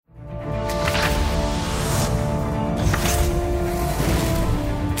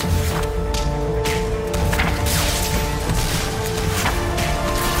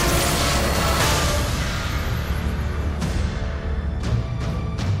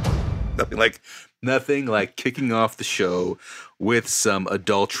Nothing like kicking off the show with some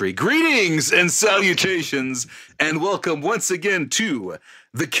adultery. Greetings and salutations, and welcome once again to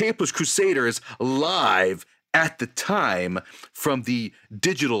the Capeless Crusaders live at the time from the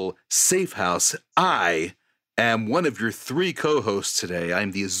digital safe house. I am one of your three co-hosts today.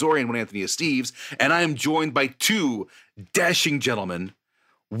 I'm the Azorian one, Anthony Steves, and I am joined by two dashing gentlemen.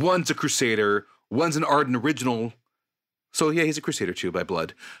 One's a Crusader, one's an ardent original. So yeah, he's a Crusader too by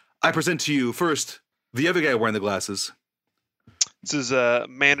blood. I present to you first the other guy wearing the glasses. This is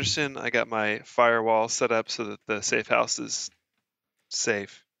Manderson. I got my firewall set up so that the safe house is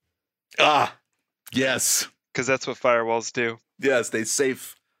safe. Ah, yes. Because that's what firewalls do. Yes, they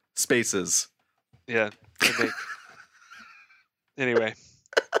safe spaces. Yeah. Anyway.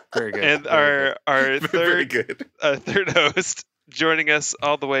 Very good. And Very our Very good. third host joining us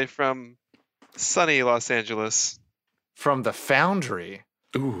all the way from sunny Los Angeles. From the Foundry.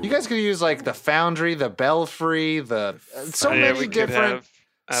 Ooh. You guys could use like the Foundry, the Belfry, the so Yeah, many we could different. have,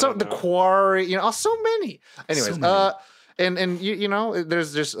 I So don't the know. Quarry, so many. Anyways, So many. and you know,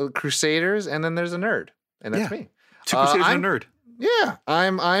 there's just Crusaders, and then there's a nerd, and that's Yeah. me. Two Crusaders and a I'm- nerd. Yeah,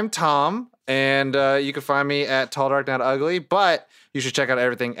 I'm Tom, and you can find me at Tall Dark Not Ugly, but you should check out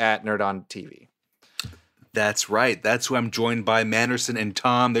everything at Nerd on TV. That's right. That's who I'm joined by, Manderson and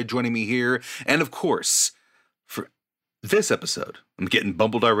Tom. They're joining me here. And of course, for this episode, I'm getting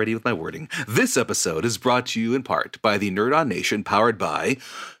bumbled already with my wording. This episode is brought to you in part by the Nerd On Nation, powered by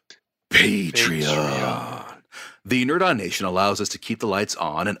Patreon. The Nerd On Nation allows us to keep the lights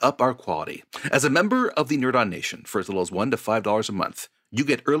on and up our quality. As a member of the Nerd On Nation, for as little as $1 to $5 a month, you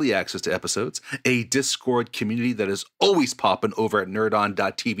get early access to episodes, a Discord community that is always popping over at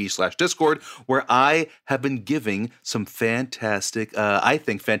nerdon.tv/Discord, where I have been giving some fantastic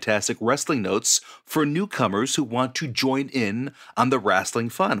wrestling notes for newcomers who want to join in on the wrestling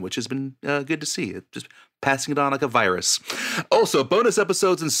fun, which has been good to see. Just passing it on like a virus. Also, bonus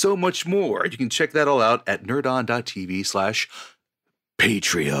episodes and so much more. You can check that all out at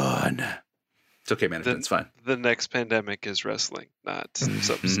nerdon.tv/Patreon. It's okay, man. It's fine. The next pandemic is wrestling, not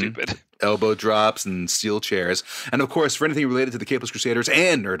something stupid. Elbow drops and steel chairs. And of course, for anything related to the Capeless Crusaders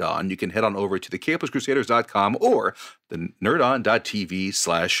and Nerd On, you can head on over to thecapelesscrusaders.com or the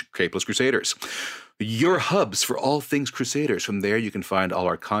nerdon.tv/Capeless Crusaders. Your hubs for all things Crusaders. From there, you can find all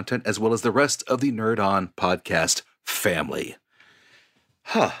our content as well as the rest of the Nerd On podcast family.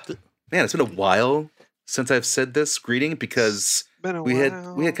 Man, it's been a while since I've said this greeting because Been a we had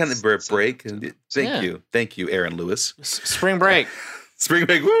kind of a while break. since- Thank you, Aaron Lewis. Spring break. Spring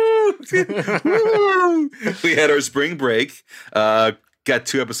break, woo! Woo! We had our spring break. Got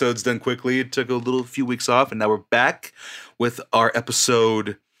 2 episodes done quickly. It took a few weeks off, and now we're back with our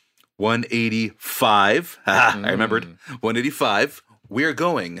episode 185. I remembered 185. We're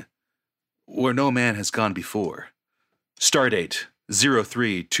going where no man has gone before. Stardate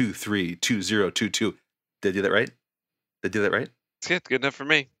 03232022. Did I do that right? It's good enough for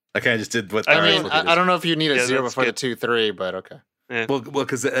me. I kind of just did what. I all right, mean, that's what it I is. don't know if you need a Yeah, zero that's before good. the 2-3, but okay. Well,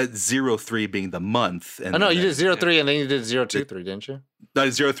 because 03 being the month. And I know then you did 0-3 and then you did 0-2-3, didn't you?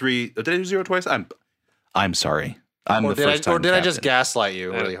 No, 03. Did I do 0 twice? I'm sorry. I'm Or the did first time I just captain. gaslight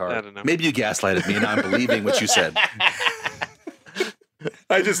you really I hard? don't know. Maybe you gaslighted me and I'm believing what you said.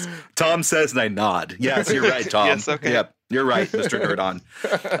 Tom says and I nod. Yes, you're right, Tom. Yes, okay. Yep, you're right, Mr. Nerd On.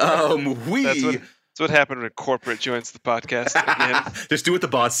 That's what happened when corporate joins the podcast again. Just do what the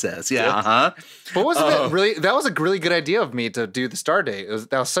boss says. Yeah, Yep. uh-huh. But wasn't that really? That was a really good idea of me to do the star date.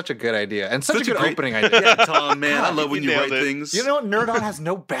 That was such a good idea and such a good great- opening idea. Yeah, Tom, man. I love when You you write nailed it. things. You know what? Nerd On has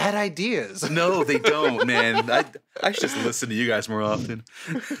no bad ideas. No, they don't, man. I should just listen to you guys more often.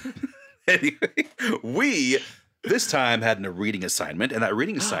 Anyway, we this time had a reading assignment, and that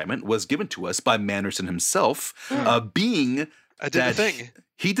reading assignment was given to us by Manderson himself, being I did the that thing.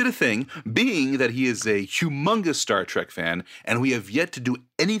 He did a thing, being that he is a humongous Star Trek fan, and we have yet to do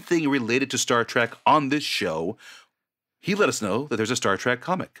anything related to Star Trek on this show. He let us know that there's a Star Trek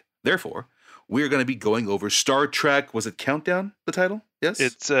comic. Therefore, we are going to be going over Star Trek. Was it Countdown, the title? Yes?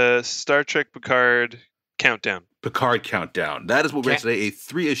 It's Star Trek Picard Countdown. Picard Countdown. That is what we're Okay. today, a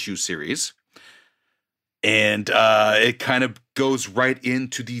 3-issue series. And it kind of goes right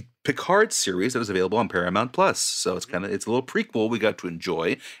into the Picard series that is available on Paramount Plus. So it's a little prequel we got to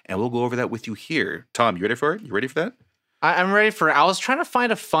enjoy, and we'll go over that with you here. Tom, you ready for it? You ready for that? I'm ready for it. I was trying to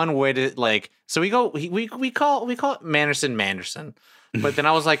find a fun way to so we call it Manderson. But then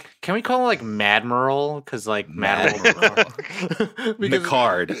I was like, can we call him like Madmiral? Because like Madmiral,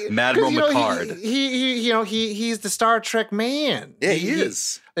 Picard. Madmiral Picard. He's the Star Trek man. Yeah, he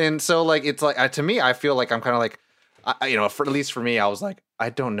is. And so like it's like to me, I feel like I'm kind of like at least for me, I was like, I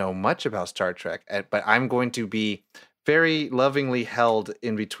don't know much about Star Trek, but I'm going to be very lovingly held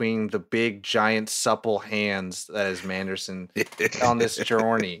in between the big, giant, supple hands that is Manderson on this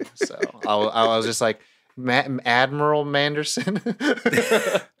journey. So I was just like, Admiral Manderson,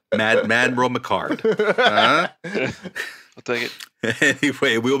 Admiral Picard. Huh? I'll take it.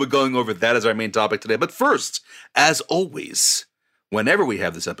 Anyway, we'll be going over that as our main topic today. But first, as always, whenever we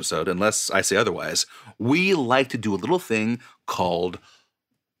have this episode, unless I say otherwise, we like to do a little thing called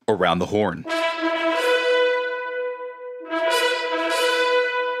Around the Horn.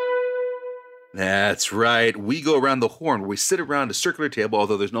 That's right. We go around the horn where we sit around a circular table,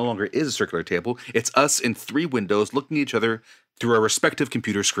 although there's no longer is a circular table. It's us in 3 windows looking at each other through our respective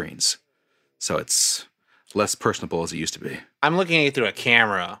computer screens. So it's less personable as it used to be. I'm looking at it through a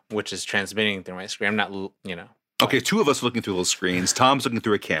camera, which is transmitting through my screen. I'm not, Okay, 2 of us are looking through little screens. Tom's looking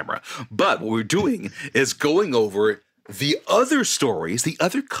through a camera. But what we're doing is going over the other stories, the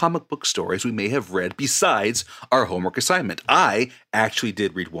other comic book stories we may have read besides our homework assignment. I actually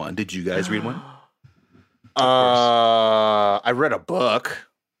did read one. Did you guys read one? I read a book.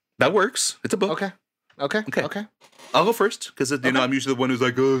 That works. It's a book. Okay. I'll go first because I'm usually the one who's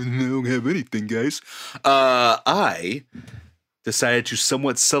like, oh, I don't have anything, guys. I decided to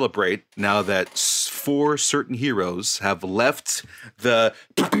somewhat celebrate now that 4 certain heroes have left the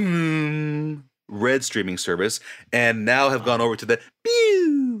red streaming service and now have gone over to the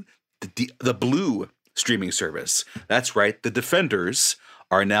blue streaming service. That's right. The Defenders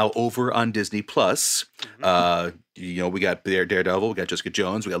are now over on Disney Plus. We got Daredevil, we got Jessica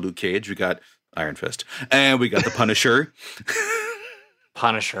Jones, we got Luke Cage, we got Iron Fist, and we got the Punisher.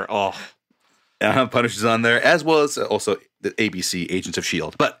 Punisher. Oh, Punisher's on there, as well as also the ABC Agents of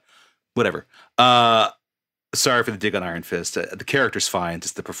S.H.I.E.L.D. But whatever. Sorry for the dig on Iron Fist. The character's fine,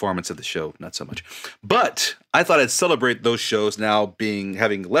 just the performance of the show, not so much. But I thought I'd celebrate those shows now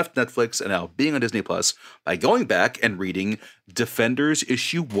having left Netflix and now being on Disney Plus by going back and reading Defenders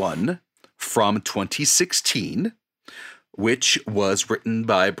issue 1 from 2016, which was written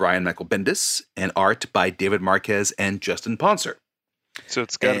by Brian Michael Bendis and art by David Marquez and Justin Ponser. So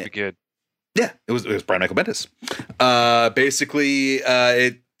it's got to be good. Yeah, it was Brian Michael Bendis. Basically,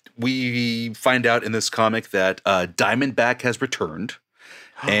 we find out in this comic that Diamondback has returned,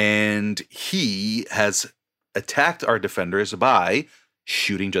 and he has attacked our Defenders by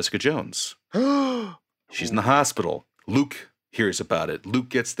shooting Jessica Jones. She's in the hospital. Luke hears about it. Luke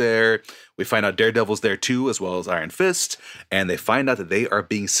gets there. We find out Daredevil's there too, as well as Iron Fist, and they find out that they are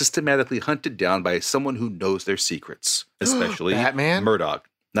being systematically hunted down by someone who knows their secrets, especially Batman? Murdoch.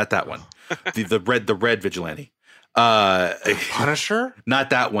 Not that one. the red vigilante. Punisher? Not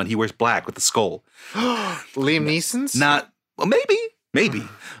that one. He wears black with the skull. Liam Neeson's? Maybe.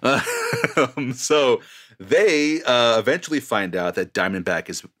 So they eventually find out that Diamondback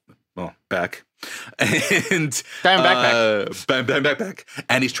is back, and Diamondback,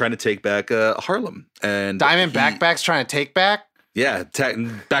 and he's trying to take back Harlem. And Diamondback's trying to take back. Yeah,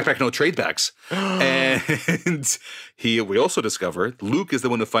 back no trade backs. And we also discover Luke is the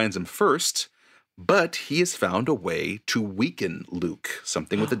one who finds him first. But he has found a way to weaken Luke.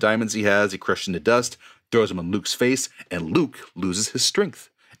 Something with the diamonds he has, he crushed into dust, throws them on Luke's face, and Luke loses his strength.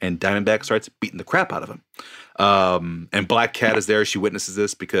 And Diamondback starts beating the crap out of him. And Black Cat is there. She witnesses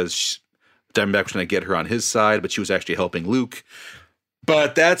this because Diamondback was trying to get her on his side, but she was actually helping Luke.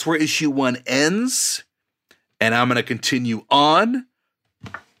 But that's where issue 1 ends. And I'm going to continue on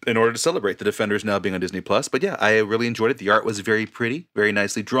in order to celebrate the Defenders now being on Disney Plus. But yeah, I really enjoyed it. The art was very pretty, very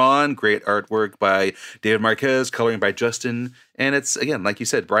nicely drawn, great artwork by David Marquez, coloring by Justin, and it's, again, like you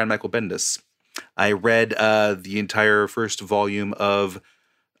said, Brian Michael Bendis. I read the entire first volume of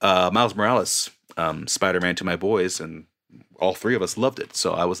Miles Morales, Spider-Man to my boys, and all 3 of us loved it.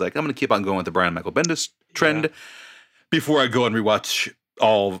 So I was like, I'm going to keep on going with the Brian Michael Bendis trend before I go and rewatch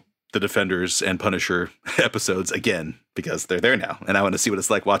all the Defenders and Punisher episodes again, because they're there now, and I want to see what it's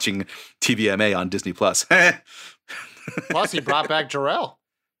like watching TVMA on Disney Plus. Plus, he brought back Jarrell.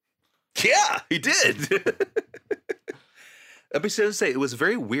 Yeah, he did. I'll be sad to say, it was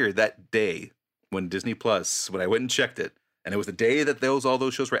very weird that day when Disney Plus, when I went and checked it, and it was the day that all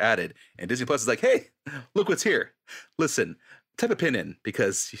those shows were added, and Disney Plus is like, hey, look what's here. Listen, type a pin in,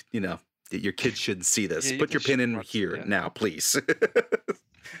 because, your kids shouldn't see this. Yeah, put your pin in here now, please.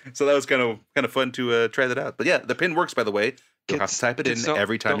 So that was kind of fun to try that out. But yeah, the pin works, by the way. You'll have to type it in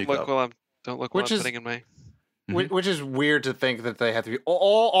every time you go. Don't look while I'm putting in my... Which is weird to think that they have to be,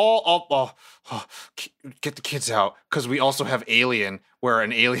 get the kids out, because we also have Alien, where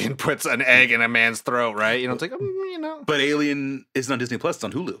an alien puts an egg in a man's throat, right? It's like, But Alien isn't on Disney Plus, it's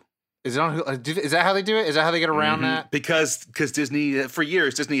on Hulu. Is it on? Is that how they do it? Is that how they get around that? Because Disney, for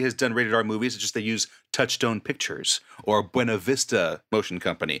years, Disney has done rated R movies. It's just they use Touchstone Pictures or Buena Vista Motion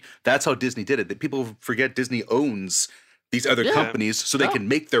Company. That's how Disney did it. People forget Disney owns these other companies so they can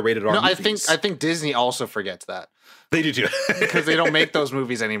make their rated R movies. I think Disney also forgets that. They do too. Because they don't make those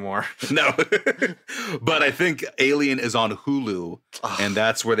movies anymore. No. But I think Alien is on Hulu, and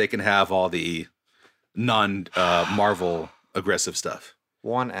that's where they can have all the non-Marvel aggressive stuff.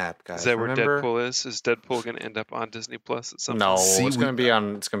 One app, guys. Is that Remember? where Deadpool is? Is Deadpool going to end up on Disney Plus at some No, point? it's going to be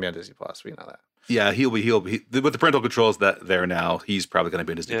on Disney Plus. We know that. Yeah, he'll be with the parental controls that there now. He's probably going to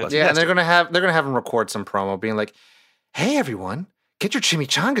be on Disney Plus. Yeah, and they're going to have him record some promo, being like, "Hey, everyone, get your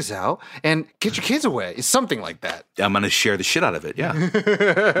chimichangas out and get your kids away." It's something like that. I'm going to share the shit out of it. Yeah.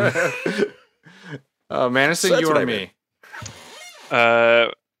 Manison, So that's you what or I me?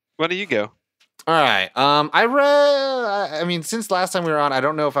 Why don't you go? All right. I read. I mean, since last time we were on, I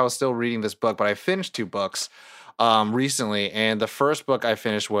don't know if I was still reading this book, but I finished 2 books recently, and the first book I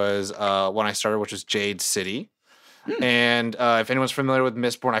finished was when I started, which was Jade City. And if anyone's familiar with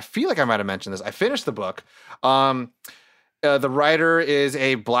Mistborn, I feel like I might have mentioned this. I finished the book. The writer is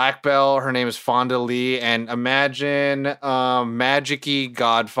a black belt. Her name is Fonda Lee, and imagine magic-y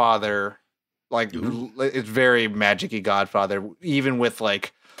Godfather. Like it's very magic-y Godfather, even with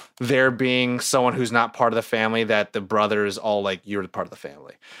like there being someone who's not part of the family, that the brother is all like, you're part of the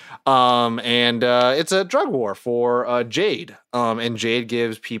family. And it's a drug war for Jade. And Jade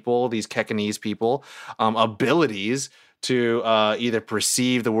gives people, these Kekanese people, abilities to either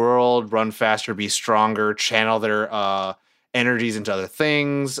perceive the world, run faster, be stronger, channel their energies into other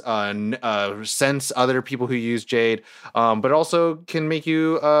things, sense other people who use Jade, but also can make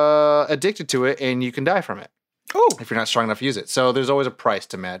you addicted to it and you can die from it. Oh, if you're not strong enough to use it. So there's always a price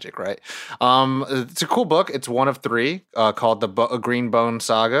to magic, right? It's a cool book. It's one of 3 called the Green Bone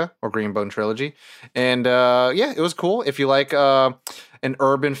Saga or Green Bone Trilogy. And yeah, it was cool. If you like an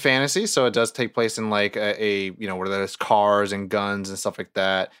urban fantasy, so it does take place in like a where there's cars and guns and stuff like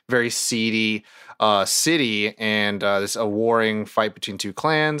that. Very seedy city, and there's a warring fight between 2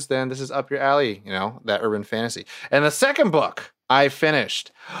 clans, then this is up your alley, that urban fantasy. And the second book I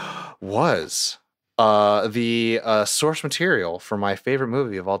finished was the source material for my favorite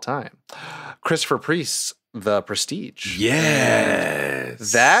movie of all time, Christopher Priest's The Prestige. Yes. And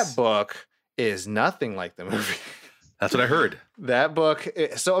that book is nothing like the movie. That's what I heard. That book.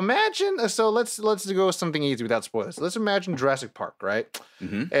 So imagine. So let's go with something easy without spoilers. Let's imagine Jurassic Park, right?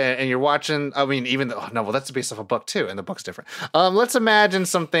 Mm-hmm. And you're watching. I mean, even though that's based off a book too, and the book's different. Let's imagine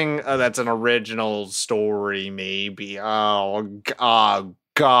something that's an original story, maybe. Oh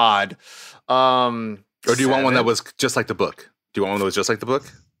God. Or do you want one that was just like the book? Do you want one that was just like the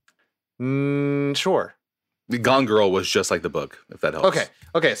book? Sure. The Gone Girl was just like the book, if that helps.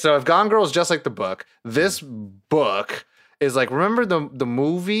 Okay. So if Gone Girl is just like the book, this book is like, remember the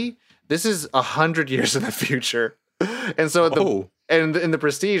movie? This is 100 years in the future. And so and in the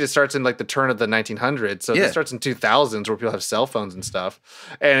Prestige, it starts in like the turn of the 1900s. So it starts in 2000s where people have cell phones and stuff.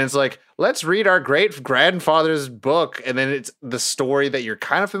 And it's like, let's read our great grandfather's book. And then it's the story that you're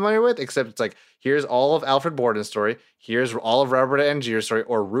kind of familiar with, except it's like, here's all of Alfred Borden's story. Here's all of Robert Angier's story,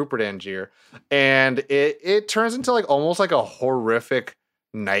 or Rupert Angier. And it turns into like almost like a horrific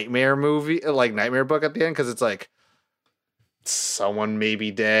nightmare movie, like nightmare book at the end. Cause it's like, someone may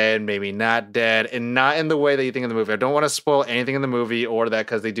be dead, maybe not dead, and not in the way that you think of the movie. I don't want to spoil anything in the movie or that,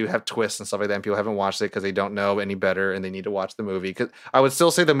 because they do have twists and stuff like that, and people haven't watched it because they don't know any better and they need to watch the movie. Because I would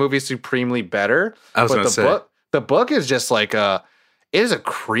still say the movie's supremely better. I was going to say the book is just like it is a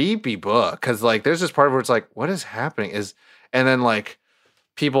creepy book, because like there's this part where it's like, what is happening? And then like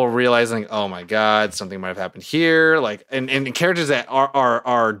people realizing, oh my God, something might have happened here. Like, and characters that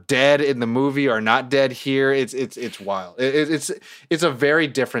are dead in the movie are not dead here. It's wild. It's a very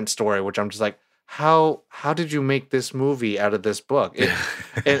different story, which I'm just like, how did you make this movie out of this book?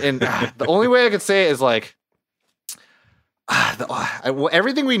 The only way I could say it is like,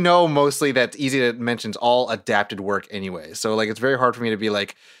 everything we know mostly that's easy to mention is all adapted work anyway. So like, it's very hard for me to be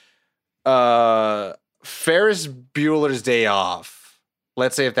like, Ferris Bueller's Day Off.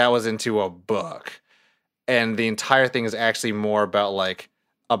 Let's say if that was into a book, and the entire thing is actually more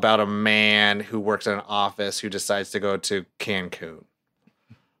about a man who works in an office who decides to go to Cancun.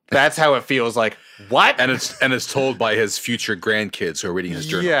 That's how it feels like. What? And it's told by his future grandkids who are reading his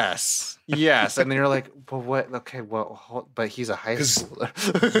journal. Yes. And then you're like, well, what? Okay, well, but he's a high schooler.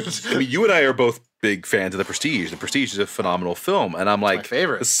 I mean, you and I are both big fans of The Prestige. The Prestige is a phenomenal film, and I'm like, my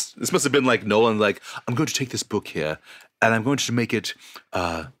favorite. This must have been like Nolan. Like, I'm going to take this book here, and I'm going to make it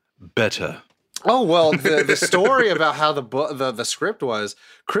better. Oh well, the story about how the script was,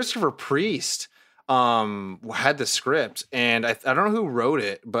 Christopher Priest had the script, and I don't know who wrote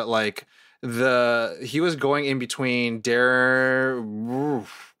it, but like he was going in between Darren.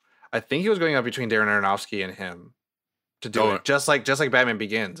 I think he was going up between Darren Aronofsky and him to do it, just like Batman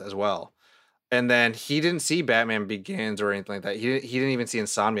Begins as well. And then he didn't see Batman Begins or anything like that. He didn't even see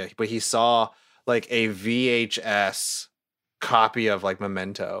Insomnia, but he saw like a VHS copy of like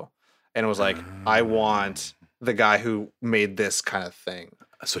Memento, and was like, I want the guy who made this kind of thing.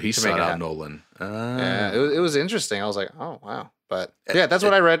 So he sought out Nolan. Yeah, it was interesting. I was like, oh wow, but yeah, that's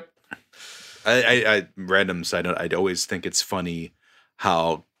what I read. I random side note. I'd always think it's funny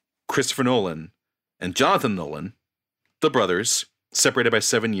how Christopher Nolan and Jonathan Nolan, the brothers, separated by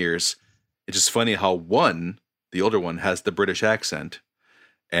 7 years. It's just funny how the older one, has the British accent,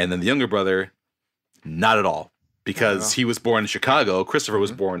 and then the younger brother, not at all, because he was born in Chicago. Christopher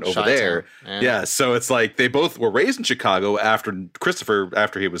was born over there. Yeah, so it's like they both were raised in Chicago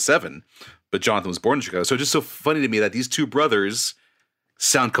after he was 7, but Jonathan was born in Chicago. So it's just so funny to me that these two brothers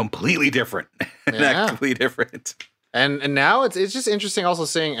sound completely different and act completely different. And now it's just interesting also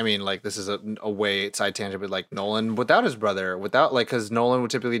seeing, I mean, like, this is a way side tangent, but like Nolan without his brother, because Nolan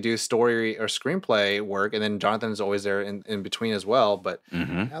would typically do story or screenplay work, and then Jonathan's always there in between as well, but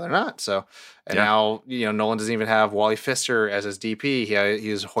now they're not. So, and now, Nolan doesn't even have Wally Pfister as his DP. He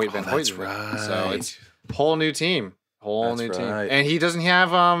has Hoyt Van Hoytman. That's right. So it's a whole new team. And he doesn't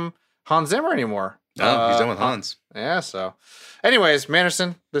have Hans Zimmer anymore. No, he's done with Hans. Yeah, so anyways,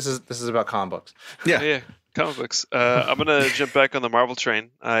 Manderson, this is about comic books. Yeah. Comic books. I'm gonna jump back on the Marvel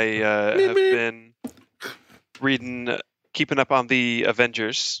train. I have been keeping up on the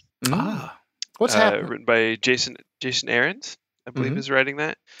Avengers. What's happening? Written by Jason Aaron's, I believe, is writing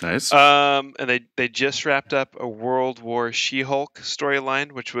that. Nice. And they just wrapped up a World War She-Hulk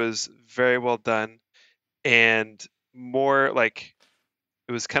storyline, which was very well done, and more like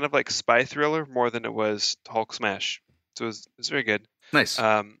it was kind of like spy thriller more than it was Hulk smash. So it was very good. Nice.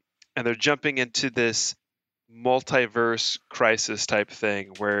 And they're jumping into this multiverse crisis type thing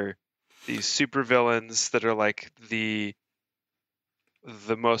where these supervillains that are like the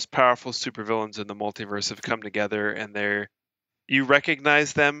most powerful supervillains in the multiverse have come together, and you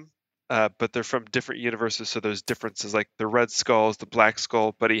recognize them, but they're from different universes, so there's differences. Like the Red Skull is the Black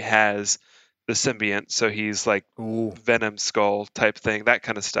Skull, but he has the symbiont, so he's like Venom Skull type thing, that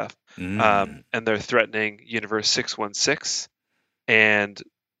kind of stuff. And they're threatening Universe 616, and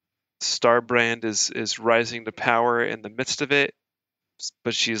Starbrand is rising to power in the midst of it,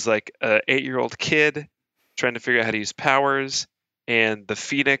 but she's like an 8-year-old kid trying to figure out how to use powers. And the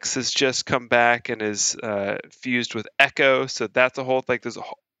Phoenix has just come back and is fused with Echo, so that's a whole there's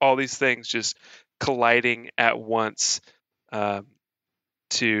all these things just colliding at once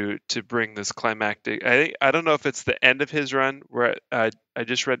to bring this climactic. I don't know if it's the end of his run. Where I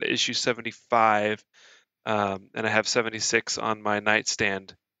just read issue 75, and I have 76 on my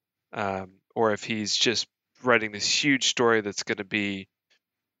nightstand. Or if he's just writing this huge story that's going to be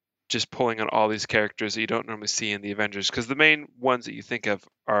just pulling on all these characters that you don't normally see in the Avengers, because the main ones that you think of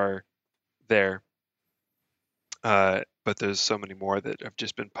are there, but there's so many more that have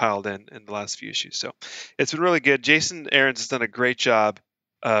just been piled in the last few issues. So it's been really good. Jason Aaron's has done a great job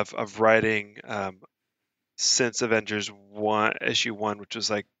of writing since Avengers issue 1, which was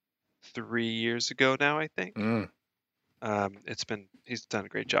like 3 years ago now, I think. He's done a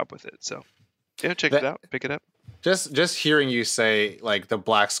great job with it. So yeah, check it out, pick it up. Just hearing you say like the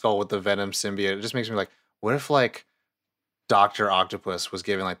Black Skull with the Venom symbiote, it just makes me like, what if like Dr. Octopus was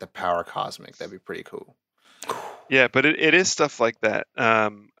given like the power cosmic? That'd be pretty cool. Yeah, but it is stuff like that.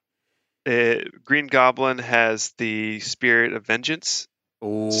 Green Goblin has the spirit of vengeance.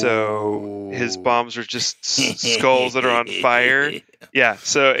 Ooh. So his bombs are just skulls that are on fire. Yeah,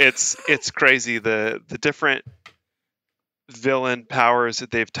 so it's crazy the different villain powers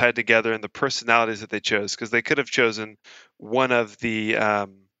that they've tied together and the personalities that they chose, because they could have chosen one of the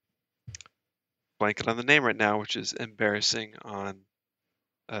blanket on the name right now, which is embarrassing on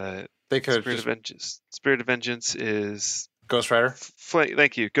they could Spirit of Vengeance is Ghost Rider.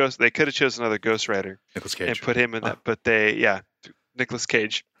 Thank you. They could have chosen another Ghost Rider Nicolas Cage and put him in that, but Nicolas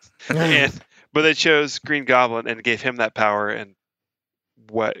Cage. But they chose Green Goblin and gave him that power, and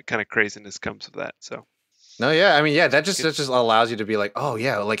what kind of craziness comes with that. So no, yeah, I mean, yeah, that just allows you to be like, oh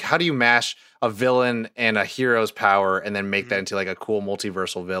yeah, like how do you mash a villain and a hero's power and then make that into like a cool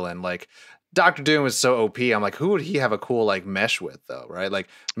multiversal villain? Like Doctor Doom is so OP. I'm like, who would he have a cool like mesh with though, right? Like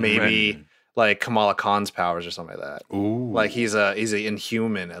maybe like Kamala Khan's powers or something like that. Ooh, like he's a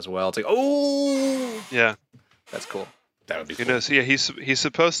Inhuman as well. It's like, oh yeah, that's cool. That would be You cool. know, so yeah, he's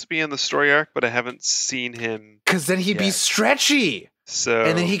supposed to be in the story arc, but I haven't seen him. Because then he'd be Yeah. stretchy. So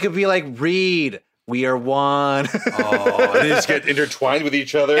And then he could be like, Reed, we are one. Oh, they just get intertwined with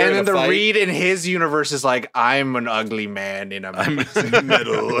each other. And in then a the fight. Reed in his universe is like, I'm an ugly man in a I'm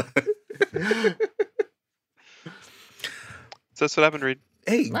metal. So that's what I've been reading.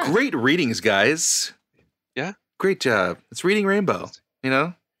 Hey, Nice. great readings, guys. Yeah. Great job. It's reading Rainbow. You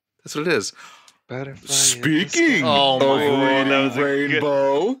know, that's what it is. Butterfly in the Speaking sky. Oh of my reading that was a good-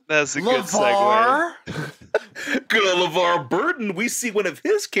 Rainbow, That's a good segue. LeVar? good old LeVar Burton, we see one of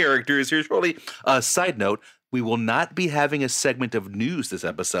his characters here shortly. Side note, we will not be having a segment of news this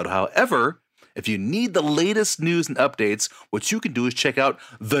episode. However, if you need the latest news and updates, what you can do is check out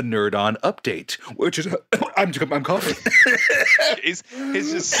the Nerd On Update, which is I'm coughing. He's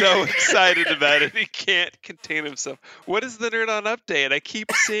just so excited about it. He can't contain himself. What is the Nerd On Update? I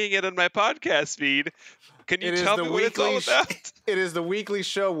keep seeing it on my podcast feed. Can you It is tell the me what it's all weekly about? It is the weekly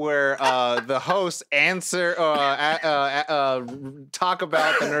show where the hosts answer, talk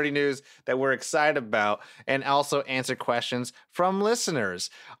about the nerdy news that we're excited about, and also answer questions from listeners.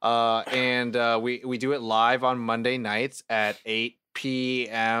 We do it live on Monday nights at 8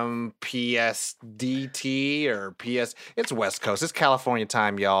 p.m. PSDT or PS. It's West Coast. It's California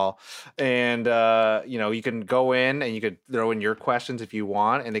time, y'all. And you can go in and you could throw in your questions if you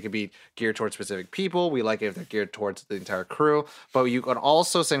want, and they could be geared towards specific people. We like it if they're geared towards the entire crew. But you can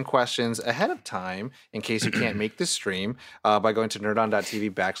also send questions ahead of time in case you can't make the stream by going to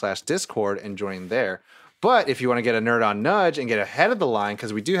nerdon.tv/Discord and joining there. But if you want to get a Nerd On Nudge and get ahead of the line,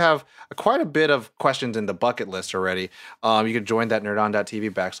 because we do have quite a bit of questions in the bucket list already, you can join that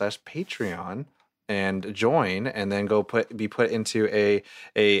nerdon.tv/Patreon and join, and then be put into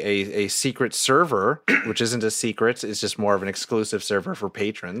a secret server, which isn't a secret. It's just more of an exclusive server for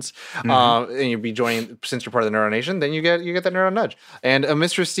patrons. And you'll be joining, since you're part of the Nerd On Nation, then you get that Nerd On Nudge. And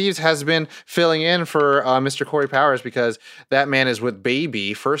Mr. Steves has been filling in for Mr. Corey Powers because that man is with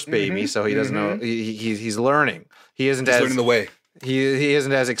first baby, so he doesn't know. He's learning. He isn't Just as learning the way. he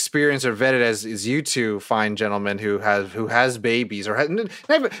isn't as experienced or vetted as you two fine gentlemen who has babies or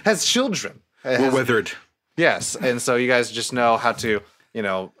has children. We're weathered. Yes, and so you guys just know how to,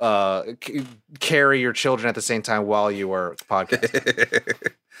 carry your children at the same time while you are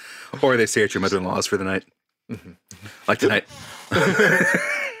podcasting. Or they stay at your mother-in-law's for the night. Like tonight.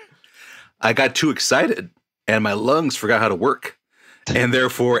 I got too excited and my lungs forgot how to work. And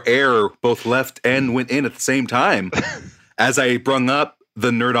therefore air both left and went in at the same time as I brung up the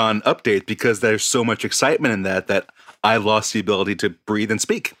Nerd On Update, because there's so much excitement in that I lost the ability to breathe and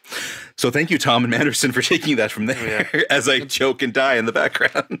speak. So thank you, Tom and Manderson, for taking that from there as I choke and die in the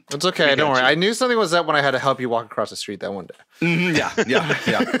background. It's okay, don't worry. I knew something was up when I had to help you walk across the street that one day. Yeah.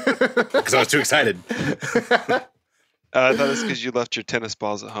 Because I was too excited. I thought it's because you left your tennis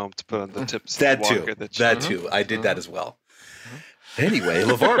balls at home to put on the tips That of the walker. too. That too. I did that as well. Anyway,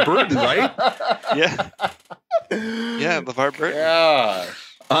 LeVar Burton, right? Yeah. Yeah, LeVar Burton. Yeah.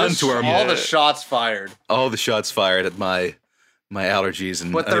 On to our all the shots fired. all the shots fired at my allergies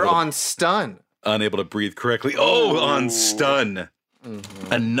and But they're on stun. unable to breathe correctly. Oh, on Ooh. stun.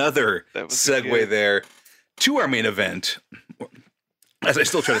 Another That was segue good. there to our main event. As I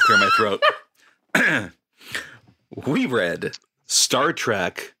still try to clear my throat. We read Star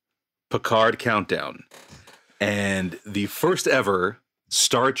Trek Picard Countdown, and the first ever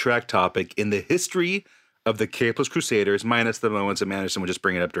Star Trek topic in the history of the Capeless Crusaders, minus the moments that Manderson would just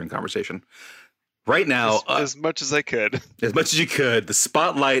bring it up during conversation. Right now, As much as I could. as much as you could, the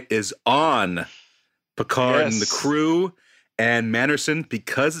spotlight is on Picard and the Yes. crew. And Manderson,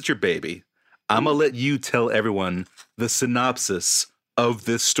 because it's your baby, I'm going to let you tell everyone the synopsis of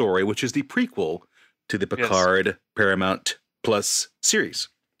this story, which is the prequel to the Picard Paramount Plus series.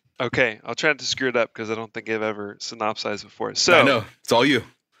 Okay, I'll try not to screw it up because I don't think I've ever synopsized before. I So know. It's all you.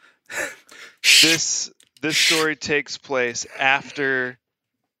 this story takes place after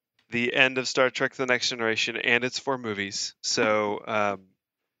the end of Star Trek: The Next Generation and its 4 movies. So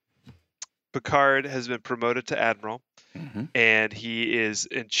Picard has been promoted to Admiral, Mhm. and he is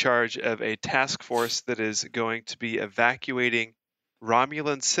in charge of a task force that is going to be evacuating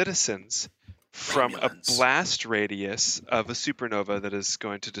Romulan citizens from a Romulans. blast radius of a supernova that is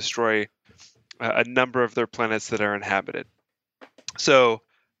going to destroy a number of their planets that are inhabited. So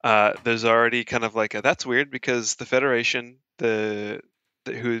there's already kind of like that's weird because the Federation, the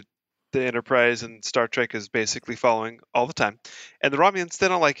Enterprise and Star Trek is basically following all the time, and the Romulans, they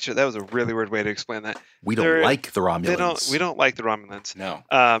don't like each other. That was a really weird way to explain that. We don't They're- like the Romulans. We don't like the Romulans, No.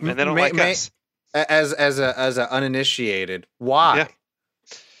 and they don't like us As a uninitiated, why? Yeah.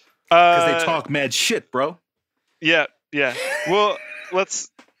 Because they talk mad shit, bro. Yeah, Yeah. Well, I'm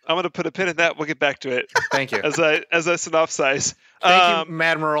going to put a pin in that. We'll get back to it Thank you. as I synopsize. Thank you,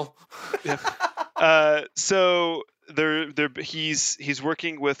 Admiral. So he's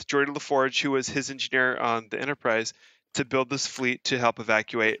working with Geordi LaForge, who was his engineer on the Enterprise, to build this fleet to help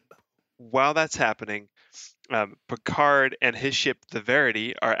evacuate. While that's happening, Picard and his ship, the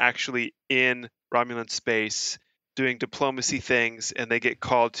Verity, are actually in Romulan space doing diplomacy things, and they get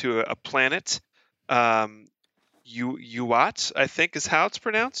called to a planet. Yuat, I think, is how it's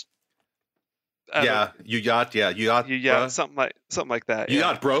pronounced. Yuat. Yuat, something like that.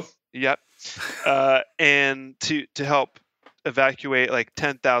 Yuat, bro. Yep. And to help evacuate like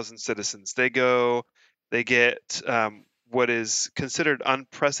 10,000 citizens, they get what is considered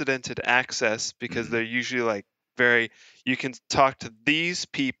unprecedented access because they're usually like you can talk to these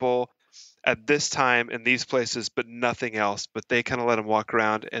people at this time in these places, but nothing else. But they kind of let them walk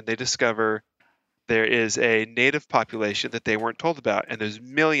around, and they discover there is a native population that they weren't told about, and there's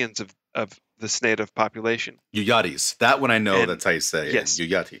millions of this native population. Yuyatis. That one I know. That's how you say it. Yes.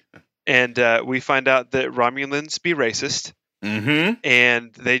 Yuyati. And we find out that Romulans be racist. Mm-hmm.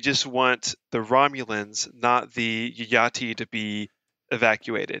 And they just want the Romulans, not the Yuyati, to be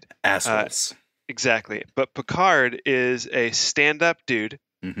evacuated. Assholes. Exactly. But Picard is a stand-up dude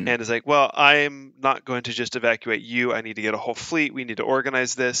and is like, well, I'm not going to just evacuate you. I need to get a whole fleet. We need to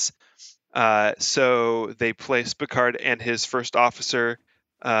organize this. So they place Picard and his first officer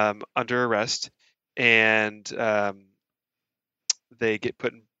under arrest, and they get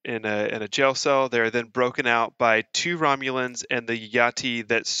put in a jail cell. They're then broken out by 2 Romulans and the Yati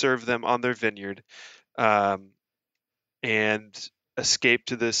that serve them on their vineyard, and escape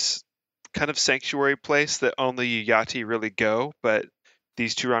to this kind of sanctuary place that only Yati really go, but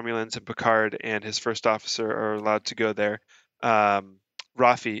these 2 Romulans and Picard and his first officer are allowed to go there.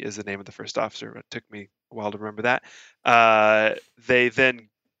 Rafi is the name of the first officer. It took me a while to remember that. They then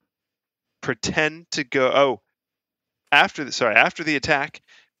pretend to go. After the attack,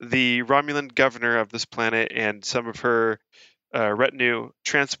 the Romulan governor of this planet and some of her retinue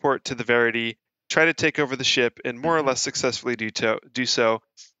transport to the Verity, try to take over the ship, and more or less successfully do so.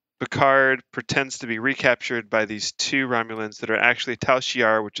 Picard pretends to be recaptured by these 2 Romulans that are actually Tal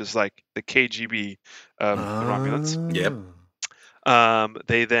Shiar, which is like the KGB of the Romulans. Yep.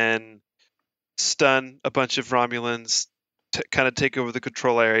 They then stun a bunch of Romulans, kind of take over the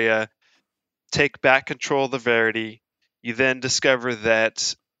control area, take back control of the Verity. You then discover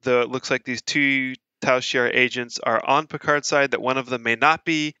that it looks like these 2 Tal Shiar agents are on Picard's side, that one of them may not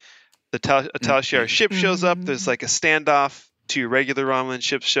be. The Tal Shiar ship shows up. There's like a standoff. 2 regular Romulan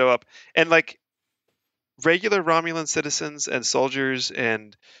ships show up. And like regular Romulan citizens and soldiers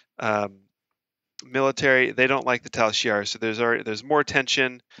and military, they don't like the Tal Shiar. So there's more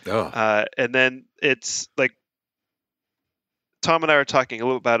tension. And then it's like Tom and I were talking a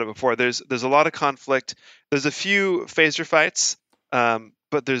little about it before. There's a lot of conflict. There's a few phaser fights,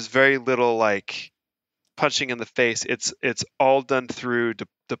 but there's very little like punching in the face. It's all done through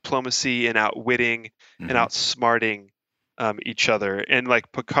diplomacy and outwitting and outsmarting each other. And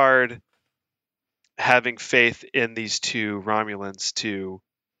like Picard having faith in these 2 Romulans to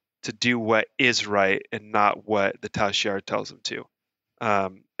do what is right and not what the Tal Shiar tells him to.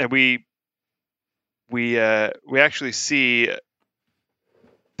 And we actually see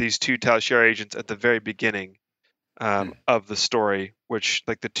these 2 Tal Shiar agents at the very beginning of the story, which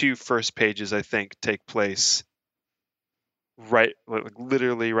like the 2 first pages I think take place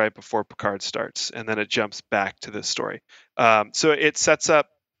literally right before Picard starts, and then it jumps back to this story. So it sets up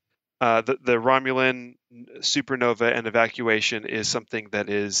the Romulan supernova and evacuation is something that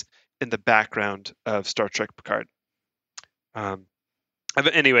is in the background of Star Trek Picard.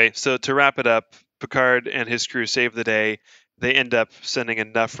 Anyway, so to wrap it up, Picard and his crew save the day. They end up sending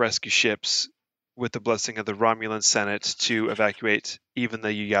enough rescue ships with the blessing of the Romulan Senate to evacuate even the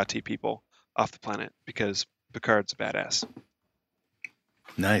Yuyati people off the planet, because Picard's a badass.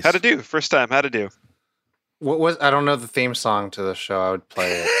 Nice. How'd it do? First time, how'd it do? What was? I don't know the theme song to the show. I would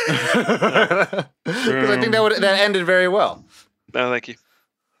play it because I think that ended very well. No, thank you.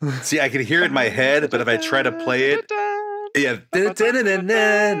 See, I can hear it in my head, but if I try to play it, yeah.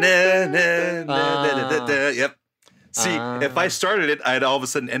 Yep. See, if I started it, I'd all of a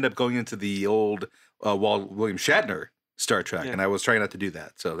sudden end up going into the old William Shatner Star Trek, and I was trying not to do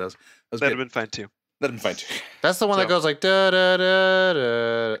that. So that'd have been fine too. That'd been fine too. That's the one that goes like da da da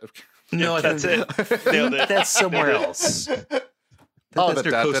da. No, that's it. Nailed it. That's somewhere else. That's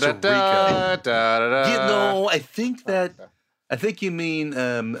near Costa Rica. You know, I think you mean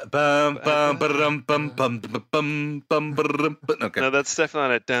bum bum bum bum bum bum bum bum. Okay. No, that's definitely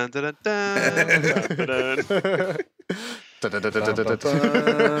not it. Dun, dun, dun, dun, dun, dun. We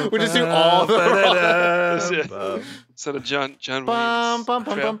just do all the Instead of John bum Williams. bum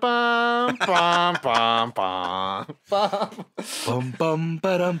bum bum bum bum bum bum. Bum bum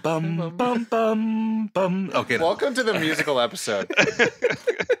ba-dum bum bum bum bum. Okay. No. Welcome to the musical episode.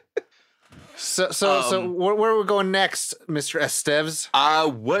 So where are we going next, Mr. Esteves?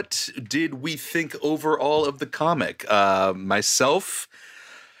 What did we think overall of the comic? Myself,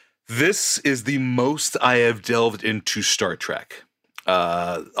 this is the most I have delved into Star Trek.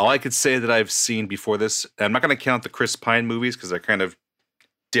 All I could say that I've seen before this, I'm not going to count the Chris Pine movies because they're kind of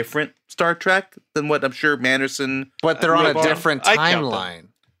different Star Trek than what I'm sure Manderson. But they're on a Well, different I count them. timeline.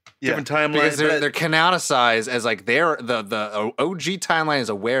 Different timeline. Because but- they're canonicized as like the OG timeline is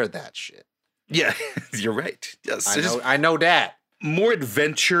aware of that shit. Yeah, you're right. Yes, I know that. more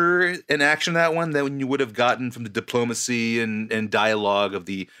adventure and action in that one than you would have gotten from the diplomacy and dialogue of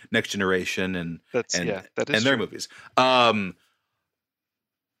the Next Generation and That is their true. movies. Other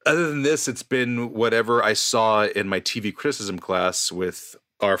than this, it's been whatever I saw in my TV criticism class with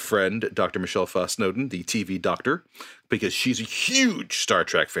our friend Dr. Michelle Foss Snowden, the TV doctor, because she's a huge Star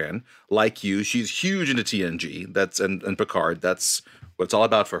Trek fan, like you. She's huge into TNG. And Picard. That's what it's all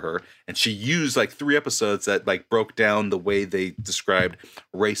about for her. And she used like 3 episodes that like broke down the way they described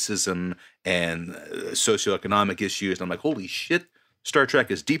racism and socioeconomic issues. And I'm like, holy shit, Star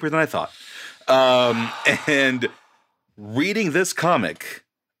Trek is deeper than I thought. And reading this comic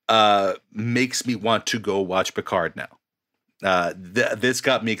makes me want to go watch Picard now. This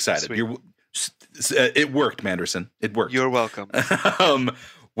got me excited. It worked, Manderson. It worked. You're welcome.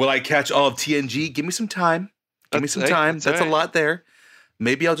 Will I catch all of TNG? Give me some time. That's a lot there.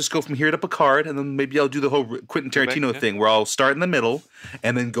 Maybe I'll just go from here to Picard, and then maybe I'll do the whole Quentin Tarantino thing where I'll start in the middle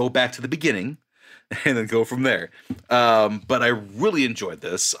and then go back to the beginning and then go from there. But I really enjoyed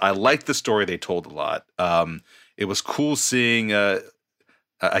this. I liked the story they told a lot. It was cool seeing...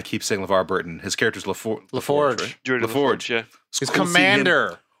 I keep saying LeVar Burton. His character's LaForge. Right? Jordan LaForge, yeah. It's He's cool seeing him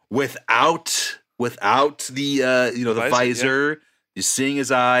commander. without the the visor. You're seeing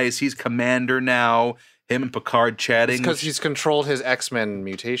his eyes. He's commander now. Him and Picard chatting Because he's controlled his X-Men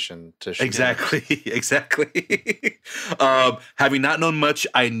mutation to shoot. exactly. Having not known much,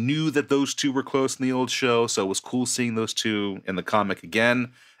 I knew that those two were close in the old show, so it was cool seeing those two in the comic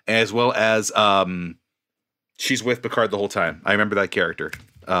again, as well as she's with Picard the whole time. I remember that character.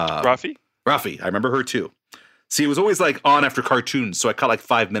 Rafi? Rafi, I remember her too. See, it was always like on after cartoons, so I caught like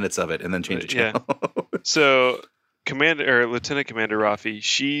 5 minutes of it and then changed the channel. So Lieutenant Commander Rafi,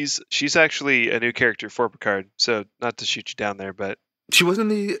 she's actually a new character for Picard. So not to shoot you down there, but She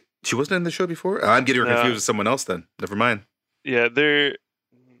wasn't in the show before? I'm getting her No. confused with someone else then. Never mind. yeah,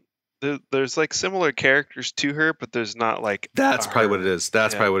 there's like similar characters to her, but there's not like That's probably what it her. is.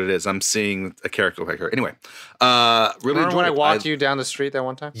 That's Yeah. probably what it is. I'm seing a character like her. Anyway, really Remember when I enjoyed it. walked you down the street that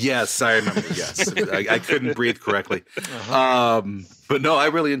one time? Yes, I remember. Yes, I couldn't breathe correctly. But no, I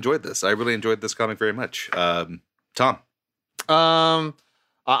really enjoyed this. I really enjoyed this comic very much. Tom.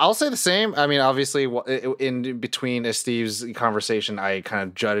 I'll say the same. I mean, obviously, in between Steve's conversation, I kind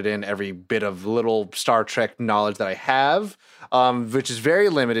of jutted in every bit of little Star Trek knowledge that I have, which is very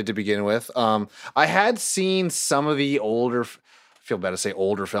limited to begin with. I had seen some of the older. I feel bad to say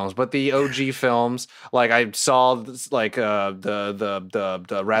older films, but the OG films, like I saw like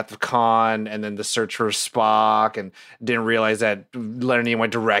the Wrath of Khan and then the Search for Spock, and didn't realize that Leonard Nimoy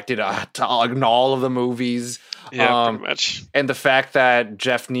directed to all of the movies. Yeah, pretty much. And the fact that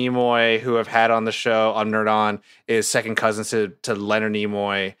Jeff Nimoy, who I've had on the show on Nerd On, is second cousin to Leonard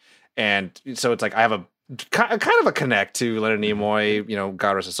Nimoy, and so it's like I have a kind of a connect to Leonard Nimoy,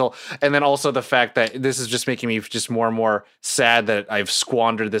 God rest his soul. And then also the fact that this is just making me just more and more sad that I've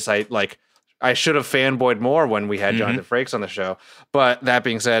squandered this. I should have fanboyed more when we had Jonathan Frakes on the show. But that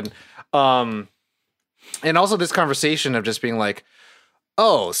being said, and also this conversation of just being like,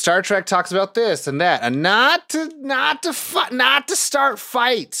 oh, Star Trek talks about this and that, and not to start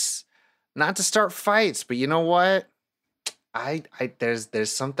fights. But you know what?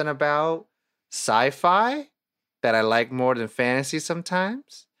 There's something about sci-fi that I like more than fantasy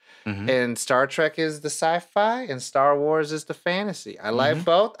sometimes. And Star Trek is the sci-fi and Star Wars is the fantasy. I like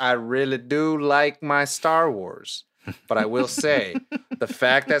both. I really do like my Star Wars. But I will say the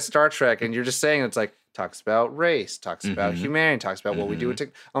fact that Star Trek, and you're just saying it's like talks about race, talks about humanity, talks about what we do with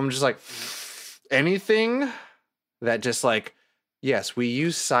I'm just like anything that just like, yes, we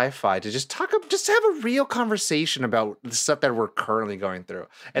use sci-fi to just have a real conversation about the stuff that we're currently going through.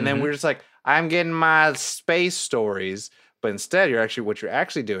 And then we're just like, I'm getting my space stories, but instead what you're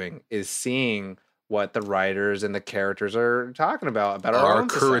actually doing is seeing what the writers and the characters are talking about our Our own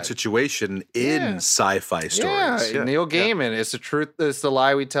current society. situation in Yeah. sci-fi stories. Yeah, Neil Gaiman. It's the truth. It's the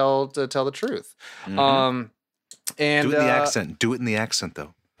lie we tell to tell the truth. Mhm. And Do it in the accent. Do it in the accent,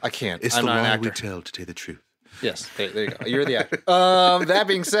 though. I can't. It's I'm the not an lie actor. we tell to tell the truth. Yes, there you go. You're the actor. That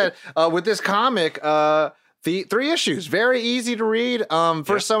being said, with this comic, the 3 issues, very easy to read.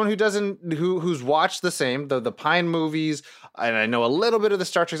 For someone who doesn't, who's watched the the Pine movies, and I know a little bit of the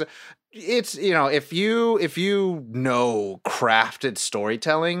Star Trek stuff. It's, if you know crafted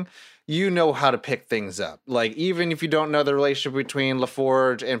storytelling, you know how to pick things up. Like, even if you don't know the relationship between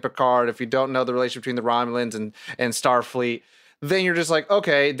LaForge and Picard, if you don't know the relationship between the Romulans and Starfleet, then you're just like,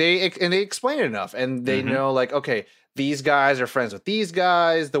 okay, they explain it enough, and they know, like, okay, these guys are friends with these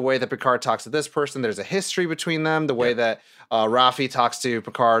guys. The way that Picard talks to this person, there's a history between them. The way that Raffi talks to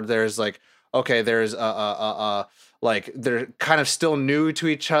Picard, there's like, okay, there's like they're kind of still new to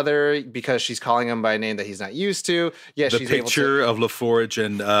each other because she's calling him by a name that he's not used to. Yeah, The she's picture of LaForge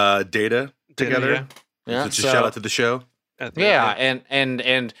and Data together. yeah, Just shout out to the show.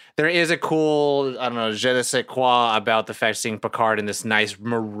 and there is a cool, I don't know, je ne sais quoi about the fact seeing Picard in this nice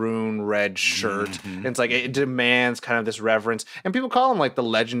maroon red shirt. And it's like, it demands kind of this reverence, and people call him like the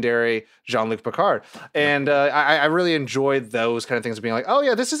legendary Jean-Luc Picard. And I really enjoyed those kind of things, being like, oh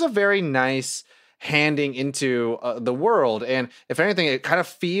yeah, this is a very nice handing into the world. And if anything, it kind of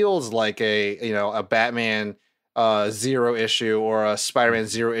feels like a Batman 0 issue or a Spider-Man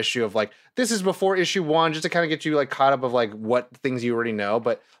 0 issue of like, this is before issue 1, just to kind of get you like caught up of like what things you already know,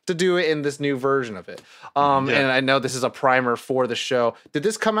 but to do it in this new version of it. And I know this is a primer for the show. Did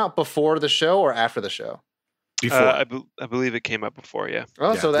this come out before the show or after the show? Before. I believe it came out before. Yeah.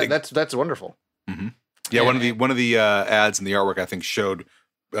 Oh, Yeah, so they- that's wonderful. Yeah, one of the ads in the artwork, I think, showed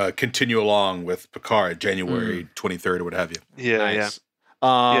continue along with Picard, January 23rd or what have you. Yeah. Nice.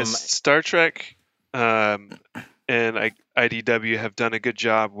 Yes. Star Trek and IDW have done a good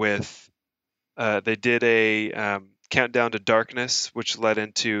job with. They did a Countdown to Darkness, which led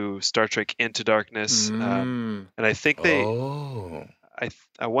into Star Trek Into Darkness, and I think they. Oh.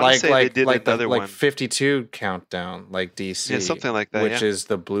 I want to say they did another like one. 52 countdown, like DC, Yeah, something like that, which yeah. is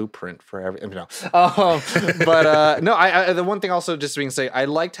the blueprint for every. No, no. I the one thing also just being say, I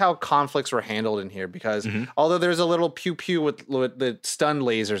liked how conflicts were handled in here because although there's a little pew pew with the stun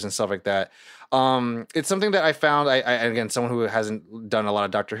lasers and stuff like that, it's something that I found. I again, someone who hasn't done a lot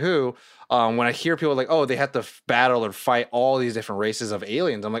of Doctor Who. When I hear people like, oh, they have to battle or fight all these different races of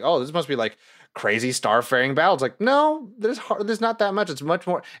aliens, I'm like, oh, this must be like crazy starfaring battles. Like, no, there's not that much. It's much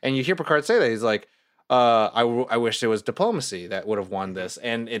more. And you hear Picard say that he's like, I wish it was diplomacy that would have won this.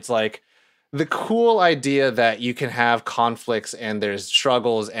 And it's like the cool idea that you can have conflicts and there's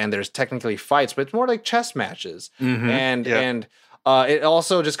struggles and there's technically fights, but it's more like chess matches. And it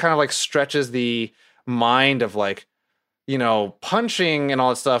also just kind of like stretches the mind of like, punching and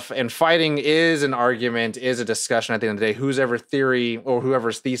all that stuff, and fighting is an argument, is a discussion at the end of the day. Whoever's theory or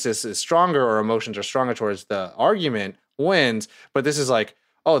whoever's thesis is stronger or emotions are stronger towards the argument wins. But this is like,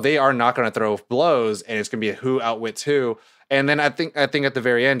 oh, they are not going to throw blows, and it's going to be who outwits who. And then I think at the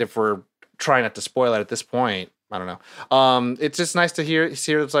very end, if we're trying not to spoil it at this point, I don't know. It's just nice to hear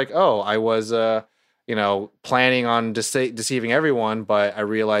it's like, oh, I was planning on deceiving everyone, but I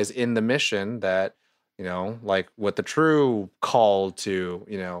realized in the mission that, like what the true call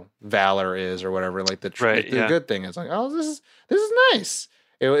to, valor is or whatever, like the good thing is like, oh, this is nice.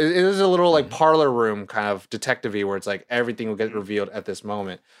 It is a little like parlor room kind of detective-y where it's like everything will get revealed at this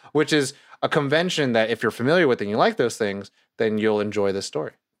moment, which is a convention that if you're familiar with and you like those things, then you'll enjoy this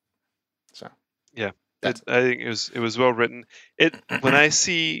story. So, yeah, I think it was well written. When I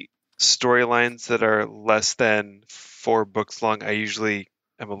see storylines that are less than 4 books long, I usually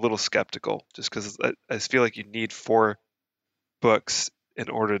am a little skeptical, just because I feel like you need 4 books in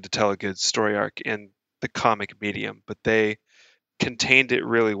order to tell a good story arc in the comic medium. But they contained it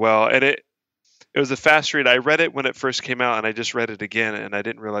really well, and it was a fast read. I read it when it first came out, and I just read it again, and I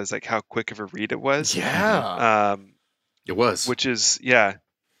didn't realize like how quick of a read it was. Yeah, it was. Which is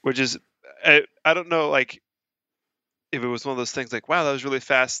I don't know, like if it was one of those things like, wow, that was really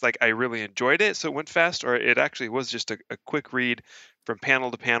fast, like I really enjoyed it, so it went fast, or it actually was just a quick read from panel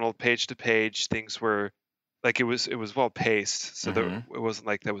to panel, page to page. Things were like it was well paced, so it wasn't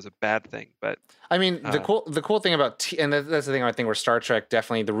like that was a bad thing. But I mean, the cool thing about and that's the thing I think where Star Trek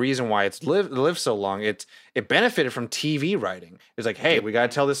definitely the reason why it's lived so long. It benefited from TV writing. It's like, hey, we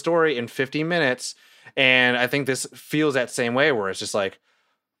got to tell this story in 50 minutes, and I think this feels that same way where it's just like,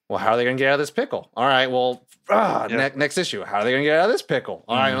 well, how are they going to get out of this pickle? All right, well, next issue, how are they going to get out of this pickle?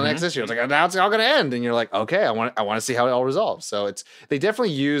 All right, well, next issue, it's like now it's all going to end, and you're like, okay, I want to see how it all resolves. So they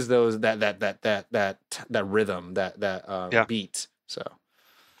definitely use those that rhythm, that beat. So.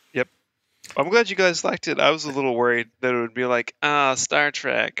 Yep. I'm glad you guys liked it. I was a little worried that it would be like Star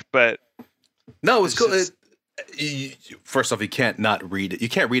Trek, but no, it was cool. First off, you can't not read it. You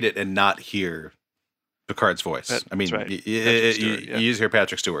can't read it and not hear Picard's voice. I mean, right. you just hear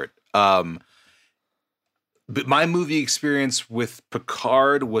Patrick Stewart. But my movie experience with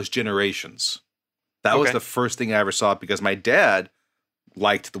Picard was Generations. That was the first thing I ever saw because my dad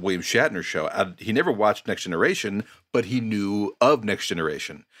liked the William Shatner show. He never watched Next Generation, but he knew of Next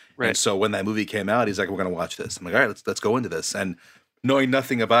Generation. Right. And so when that movie came out, he's like, "We're going to watch this." I'm like, "All right, let's go into this." And knowing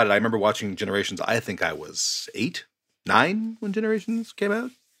nothing about it, I remember watching Generations. I think I was 8, 9 when Generations came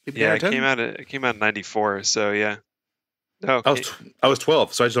out. Yeah, it came out in '94. So yeah, no, I was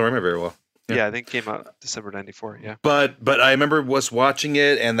 12, so I just don't remember very well. Yeah, I think it came out December '94. Yeah, but I remember was watching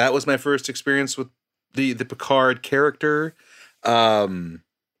it, and that was my first experience with the Picard character. But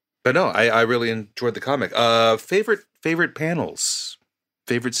no, I really enjoyed the comic. Favorite panels,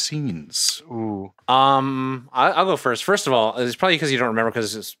 favorite scenes. Ooh. I'll go first. First of all, it's probably because you don't remember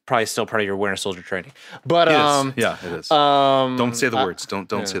because it's probably still part of your Winter Soldier training. But it is. Don't say the words.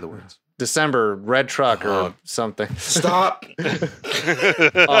 Don't say the words. December, red truck or something. Stop.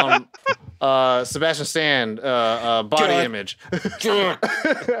 Sebastian Stan, body image.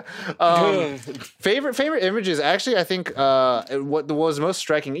 Favorite images. Actually, I think what was most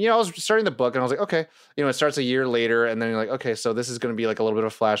striking. I was starting the book and I was like, okay, it starts a year later, and then you're like, okay, so this is going to be like a little bit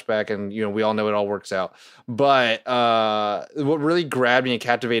of a flashback, and we all know it all works out. But what really grabbed me and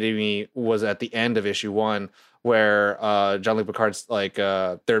captivated me was at the end of issue 1, where Jean-Luc Picard's like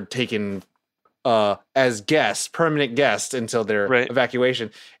they're taken as guests, permanent guests until their evacuation,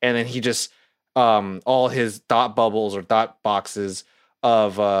 and then he just all his thought bubbles or thought boxes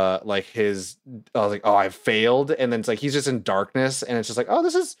of like his I was like, oh, I failed, and then it's like he's just in darkness, and it's just like, oh,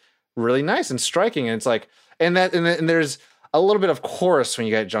 this is really nice and striking, and it's like and there's a little bit of chorus when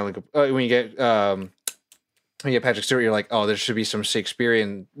you get Jean-Luc when you get Patrick Stewart, you're like, oh, there should be some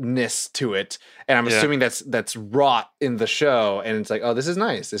Shakespearean-ness to it. And I'm assuming that's wrought in the show. And it's like, oh, this is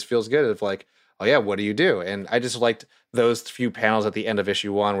nice. This feels good. It's like, oh, yeah, what do you do? And I just liked those few panels at the end of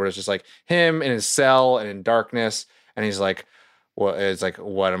issue 1 where it's just like him in his cell and in darkness. And he's like, well, it's like,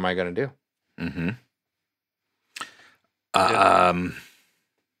 what am I going to do? Mm-hmm.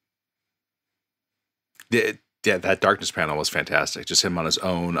 Yeah, that darkness panel was fantastic. Just him on his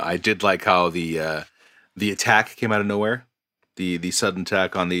own. I did like how the attack came out of nowhere. The sudden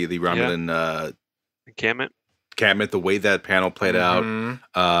attack on the Romulan encampment. The way that panel played out.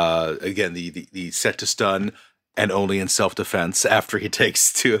 Again, the set to stun and only in self-defense after he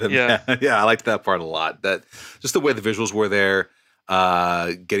takes 2 of them. Yeah, I liked that part a lot. That just the way the visuals were there,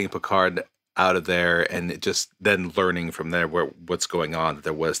 getting Picard out of there, and just then learning from there what's going on. That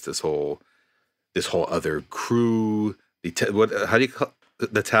there was this whole other crew. How do you call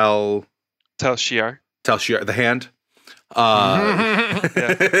the Tal Shiar? Tal Shiar, the hand.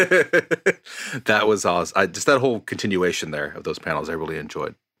 That was awesome. Just that whole continuation there of those panels, I really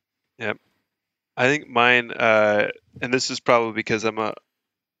enjoyed. Yep. I think mine, and this is probably because I'm a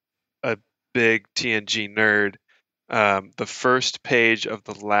big TNG nerd. The first page of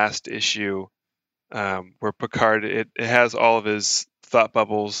the last issue, where Picard, it has all of his thought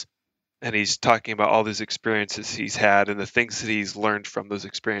bubbles, and he's talking about all these experiences he's had and the things that he's learned from those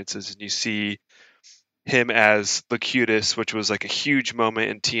experiences, and you see him as Locutus, which was like a huge moment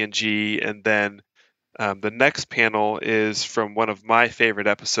in TNG, and then the next panel is from one of my favorite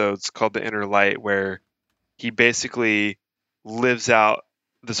episodes called The Inner Light, where he basically lives out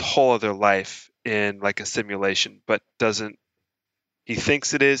this whole other life in like a simulation, but he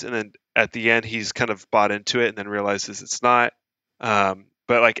thinks it is, and then at the end he's kind of bought into it and then realizes it's not.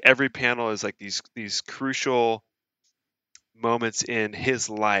 But like every panel is like these crucial moments in his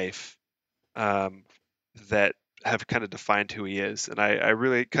life that have kind of defined who he is. And I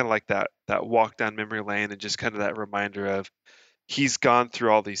really kind of like that walk down memory lane, and just kind of that reminder of he's gone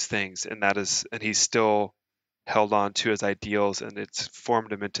through all these things, and he's still held on to his ideals, and it's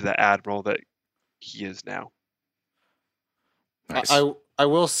formed him into the admiral that he is now. Nice. I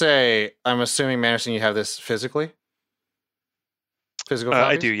will say, I'm assuming, Manderson, you have this physically? Physical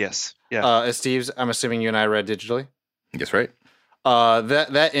copies? I do, yes. Yeah. Steve's, I'm assuming you and I read digitally? Yes, right.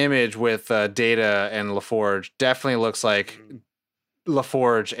 That image with Data and LaForge definitely looks like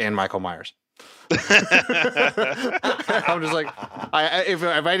LaForge and Michael Myers. I'm just like, if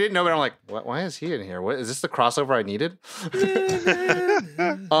I didn't know, but I'm like, why is he in here? What is this? The crossover I needed?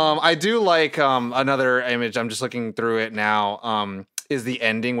 I do like another image. I'm just looking through it now. Is the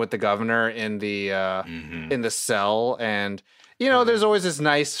ending with the governor in the cell, and there's always this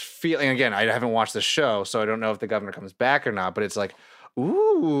nice feeling. Again, I haven't watched the show, so I don't know if the governor comes back or not. But it's like,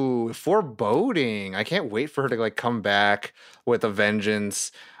 ooh, foreboding. I can't wait for her to like come back with a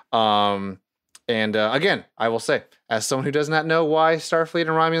vengeance. And again, I will say, as someone who does not know why Starfleet and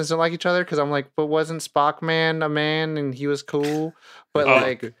Romulans don't like each other, because I'm like, but wasn't Spock man a man and he was cool? But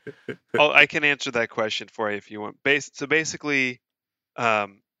like, I can answer that question for you if you want. So basically, give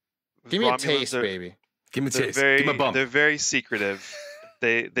me a Romulans taste, baby. Give me a they're taste. Give me a bump. They're very secretive.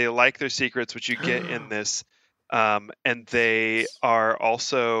 They like their secrets, which you get in this. And they are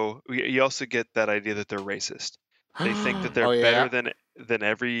also, you also get that idea that they're racist. They think that they're better than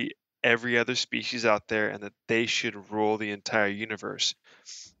every other species out there, and that they should rule the entire universe.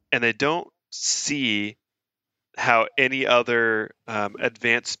 And they don't see how any other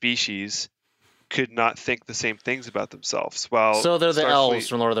advanced species could not think the same things about themselves. Well, so they're the elves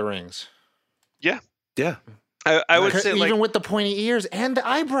from Lord of the Rings. Yeah. I would say, even with the pointy ears and the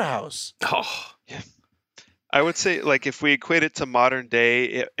eyebrows. Oh, yeah. I would say, like, if we equate it to modern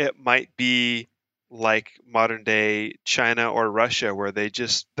day, it might be like modern day China or Russia, where they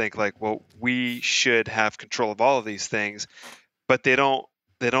just think like, well, we should have control of all of these things, but they don't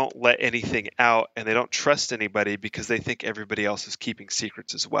let anything out, and they don't trust anybody because they think everybody else is keeping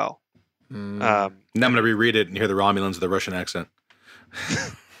secrets as well. Now I'm going to reread it and hear the Romulans with a Russian accent.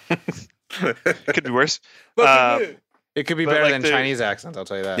 It could be worse. It could be better than Chinese accents, I'll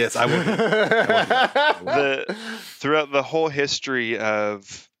tell you that. Yes, I will. Throughout the whole history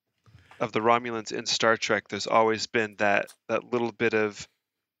of the Romulans in Star Trek, there's always been that little bit of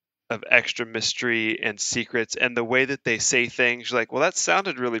extra mystery and secrets, and the way that they say things, you're like, well, that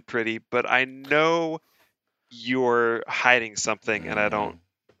sounded really pretty, but I know you're hiding something, and I don't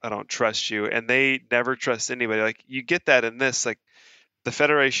trust you. And they never trust anybody. Like, you get that in this. Like, the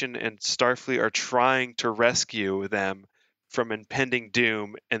Federation and Starfleet are trying to rescue them from impending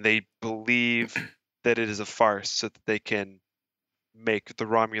doom, and they believe that it is a farce so that they can make the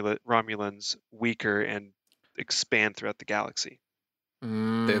Romulans weaker and expand throughout the galaxy.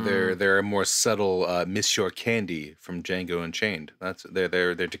 They're a more subtle Monsieur Candy from Django Unchained. That's they're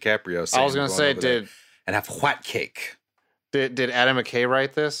DiCaprio. I was gonna say, and have white cake. Did Adam McKay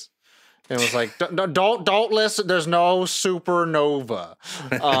write this? And it was like, don't listen. There's no supernova.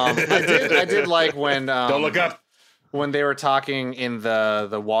 I did like when don't look up when they were talking in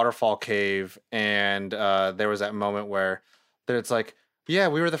the waterfall cave, and there was that moment where it's like, yeah,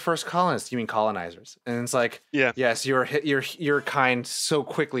 we were the first colonists. You mean colonizers? And it's like, yeah, yes, your kind so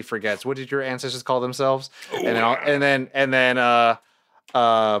quickly forgets. What did your ancestors call themselves? And then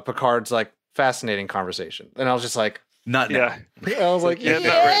Picard's like, fascinating conversation, and I was just like, not now. I was like, yeah,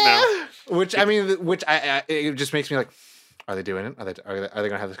 not right now. Which it just makes me like, are they doing it? Are they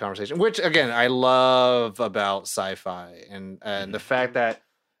gonna have this conversation? Which again, I love about sci-fi, and the fact that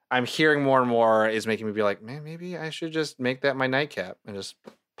I'm hearing more and more is making me be like, man, maybe I should just make that my nightcap and just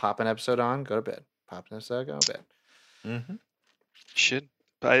pop an episode on, go to bed. Pop an episode, go to bed. Mm-hmm. Should,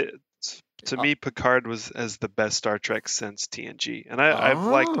 but to me, Picard was as the best Star Trek since TNG, and I've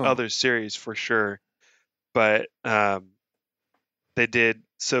liked other series for sure, but they did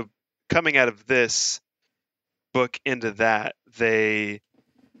so. Coming out of this book into that, they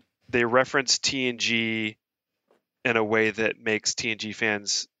reference TNG in a way that makes TNG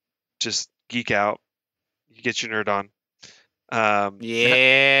fans just geek out. You get your nerd on.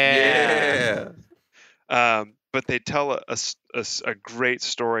 Yeah. But they tell a great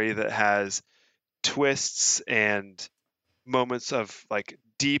story that has twists and moments of like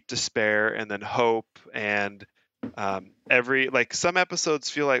deep despair and then hope, and some episodes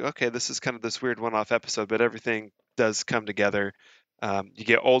feel like, okay, this is kind of this weird one-off episode, but everything does come together. You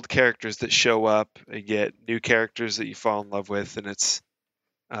get old characters that show up, you get new characters that you fall in love with, and it's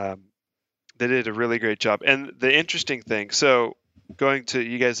they did a really great job. And the interesting thing, so going to,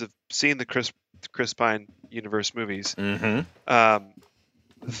 you guys have seen the Chris Pine universe movies. Mm-hmm.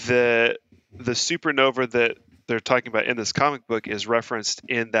 The supernova that they're talking about in this comic book is referenced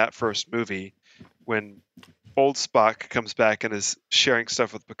in that first movie when old Spock comes back and is sharing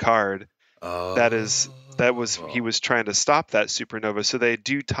stuff with Picard. He was trying to stop that supernova. So they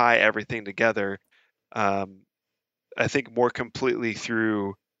do tie everything together. I think more completely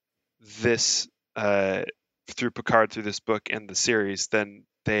through this, through Picard, through this book and the series than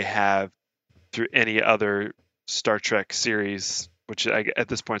they have through any other Star Trek series, which at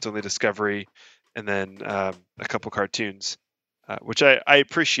this point is only Discovery, and then a couple cartoons, which I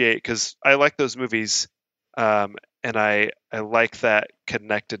appreciate because I like those movies. and I like that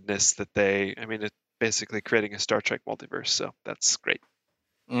connectedness that they. I mean, it's basically creating a Star Trek multiverse, so that's great.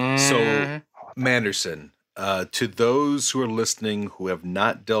 So, Manderson, to those who are listening who have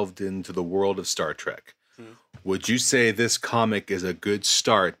not delved into the world of Star Trek, would you say this comic is a good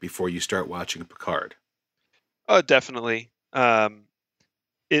start before you start watching Picard? Oh, definitely.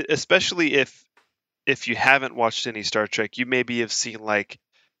 Especially if you haven't watched any Star Trek, you maybe have seen like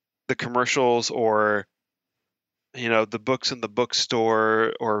the commercials or the books in the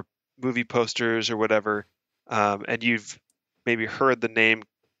bookstore or movie posters or whatever, and you've maybe heard the name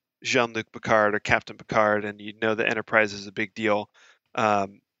Jean-Luc Picard or Captain Picard, and you know the Enterprise is a big deal.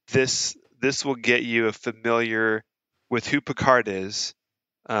 This will get you familiar with who Picard is,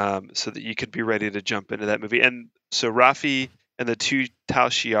 so that you can be ready to jump into that movie. And so Raffi and the two Tal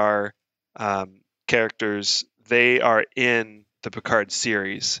Shiar characters, they are in the Picard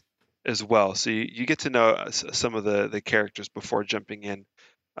series as well. So you get to know some of the characters before jumping in.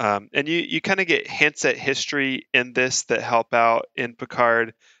 And you kind of get hints at history in this that help out in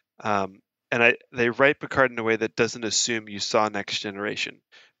Picard. And they write Picard in a way that doesn't assume you saw Next Generation.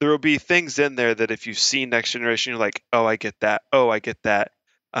 There will be things in there that if you've seen Next Generation, you're like, oh, I get that. Oh, I get that.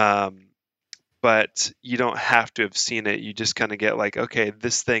 But you don't have to have seen it. You just kind of get like, okay,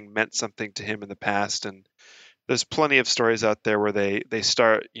 this thing meant something to him in the past. And there's plenty of stories out there where they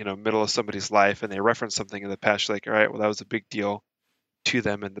start, middle of somebody's life and they reference something in the past. You're like, all right, well, that was a big deal to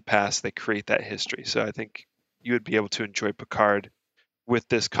them in the past. They create that history. So I think you would be able to enjoy Picard with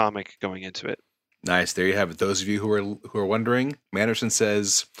this comic going into it. Nice. There you have it. Those of you who are wondering, Manderson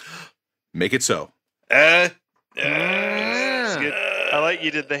says, make it so. I like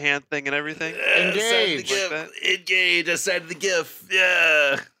you did the hand thing and everything. Engage. Engage. I signed the GIF.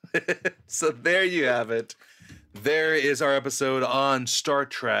 Yeah. So there you have it. There is our episode on Star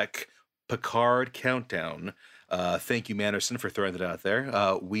Trek Picard Countdown. Thank you, Manderson, for throwing that out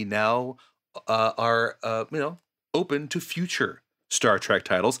there. We now are, open to future Star Trek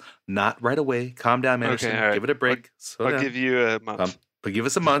titles. Not right away. Calm down, Manderson. Okay, right. Give it a break. I'll give you a month. But give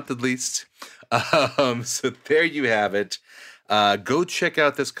us a month at least. So there you have it. Go check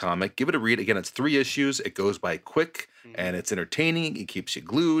out this comic. Give it a read. Again, it's 3 issues. It goes by quick, and it's entertaining. It keeps you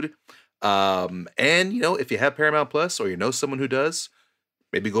glued. And, if you have Paramount Plus or you know someone who does,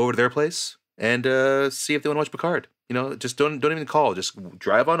 maybe go over to their place and see if they want to watch Picard. Just don't even call. Just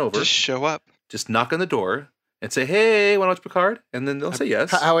drive on over. Just show up. Just knock on the door and say, hey, want to watch Picard? And then they'll say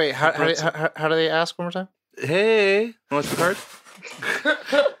yes. How do they ask one more time? Hey, want to watch Picard?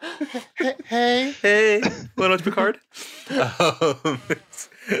 Hey, want to watch Picard?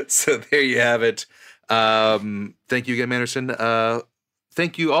 So there you have it. Thank you again, Manderson.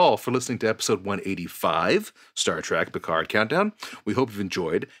 Thank you all for listening to episode 185, Star Trek Picard Countdown. We hope you've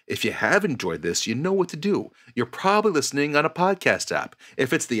enjoyed. If you have enjoyed this, you know what to do. You're probably listening on a podcast app.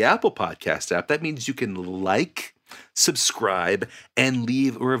 If it's the Apple Podcast app, that means you can like, subscribe, and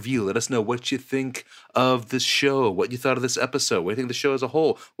leave a review. Let us know what you think of this show, what you thought of this episode, what do you think of the show as a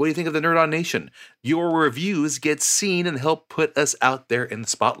whole, what do you think of the Nerd On Nation. Your reviews get seen and help put us out there in the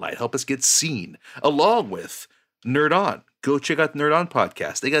spotlight, help us get seen, along with Nerd On. Go check out the Nerd On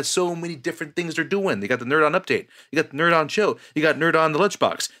podcast. They got so many different things they're doing. They got the Nerd On Update. You got the Nerd On Show. You got Nerd On the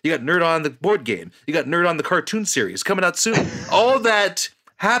Lunchbox. You got Nerd On the board game. You got Nerd On the cartoon series coming out soon. All that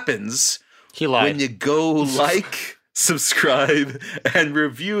happens when you go like, subscribe, and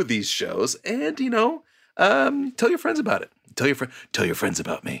review these shows. And, tell your friends about it. Tell your friends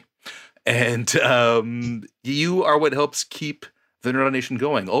about me. And you are what helps keep the Nerd On Nation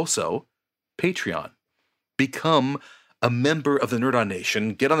going. Also, Patreon. Become a member of the Nerd On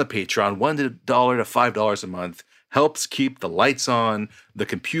Nation. Get on the Patreon, $1 to $5 a month. Helps keep the lights on, the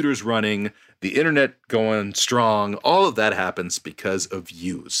computers running, the internet going strong. All of that happens because of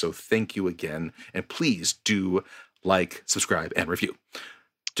you. So thank you again. And please do like, subscribe, and review.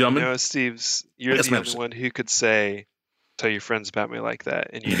 Gentlemen. Steves, you're the only one who could say, tell your friends about me like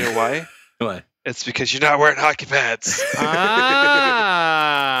that. And you know why? Why? It's because you're not wearing hockey pads. Ah!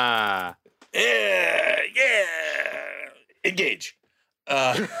 Yeah. Engage.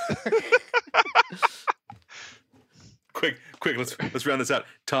 Quick, let's round this out.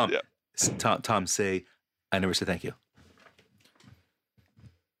 Tom, Tom, say, I never said thank you.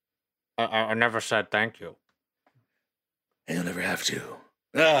 I never said thank you. And you'll never have to.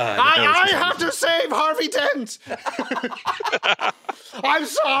 I have to save Harvey Dent. I'm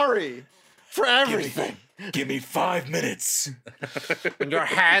sorry for everything. Give me 5 minutes. When your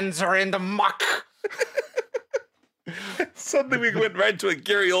hands are in the muck. Suddenly we went right to a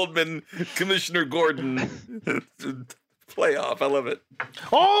Gary Oldman, Commissioner Gordon playoff. I love it.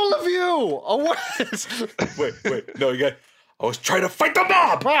 All of you! Oh, what? Wait. No, you got. I was trying to fight the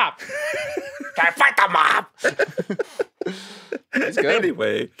mob. Try to fight the mob! That's good.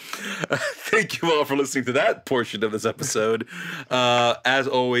 Anyway, thank you all for listening to that portion of this episode. As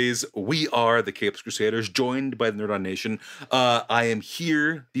always, we are the Capeless Crusaders, joined by the Nerd On Nation. I am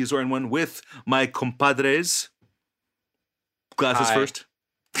here, the Azorian one, with my compadres. Glasses Hi. first.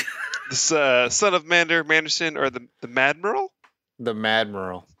 This son of Manderson, or the Madmiral? The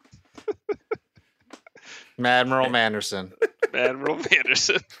Madmiral. Madmiral Manderson. Admiral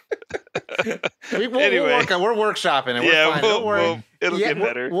Manderson. We're Anyway. workshopping it. We're Yeah, fine. we'll- Don't worry. we'll- it'll get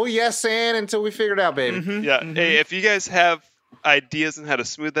better. We'll yes and until we figure it out, baby. Yeah. Hey, if you guys have ideas on how to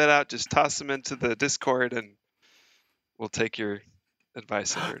smooth that out, just toss them into the Discord and we'll take your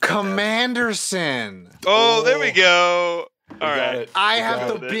advice. on it. Commanderson. Oh, there we go. All got right. it. I We have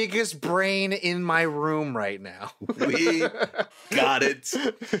got the it. biggest brain in my room right now. We got it.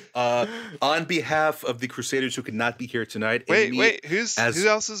 On behalf of the Crusaders who could not be here tonight, Amy, Wait. Who as-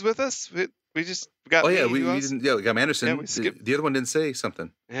 else is with us? We just got. Oh yeah, me. we Who else? didn't. Yeah, we got Anderson. Yeah, we skipped. The other one didn't say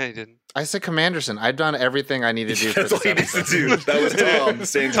something. Yeah, he didn't. I said Commanderson. I've done everything I need to do. That's for all he this needs to episode. do. That was Tom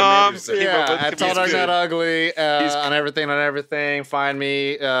saying Tom, Anderson. Came up Yeah, with at Tall Dark He's Not good. Ugly, He's on everything. Find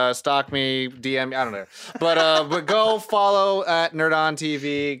me, stalk me, DM me. I don't know, but go follow at Nerd On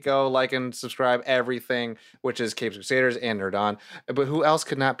TV. Go like and subscribe everything, which is Capes Crusaders and Nerd On. But who else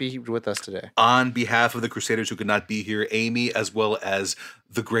could not be with us today? On behalf of the Crusaders who could not be here, Amy, as well as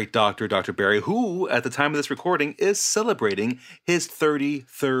the great doctor, Dr. Barry, who at the time of this recording is celebrating his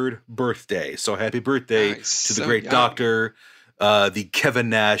 33rd birthday. So happy birthday Nice. to the So great young. doctor, the Kevin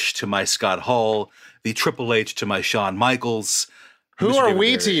Nash to my Scott Hall, the Triple H to my Shawn Michaels. Who Mr. are David we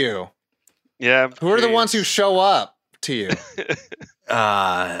Barry. to you? Yeah. I'm Who are the ones who curious. show up to you?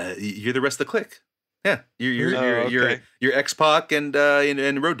 You're the rest of the clique. Yeah, you're okay. you're X-Pac and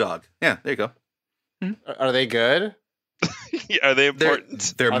Road Dogg. Yeah, there you go. Are they good? Are they They're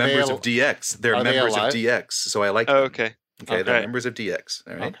important? they're Are they members al- of DX. They're are they members of alive? DX. So I like Oh, them. okay. Okay, they're Okay. members of DX.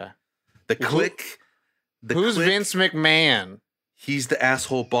 All right. Okay. The Who- clique. The Who's clique, Vince McMahon? He's the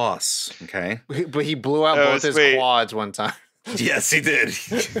asshole boss. Okay. But he blew out Oh, both his wait. quads one time. Yes, he did.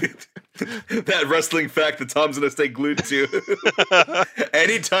 That wrestling fact that Tom's gonna stay glued to.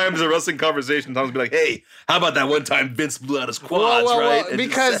 Anytime there's a wrestling conversation, Tom's gonna be like, "Hey, how about that one time Vince blew out his quads?" right? And just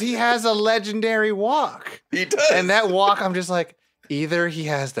because say- he has a legendary walk. he does. And that walk, I'm just like, either he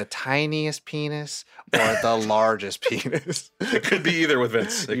has the tiniest penis or the largest penis. It could be either with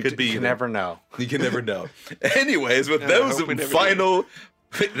Vince. It could be You either. never know. You can never know. Anyways, with Yeah, I those hope we never final,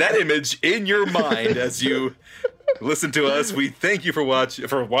 that image in your mind as you listen to us, we thank you for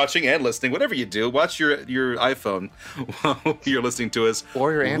watching and listening. Whatever you do, watch your iPhone while you're listening to us,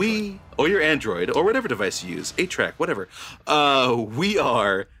 Or your Android. or your Android, or whatever device you use, 8-track, whatever. We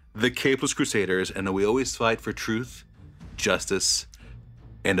are the Capeless Crusaders, and we always fight for truth, justice,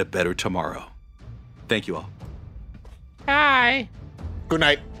 and a better tomorrow. Thank you all. Good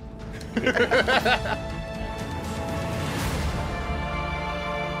night.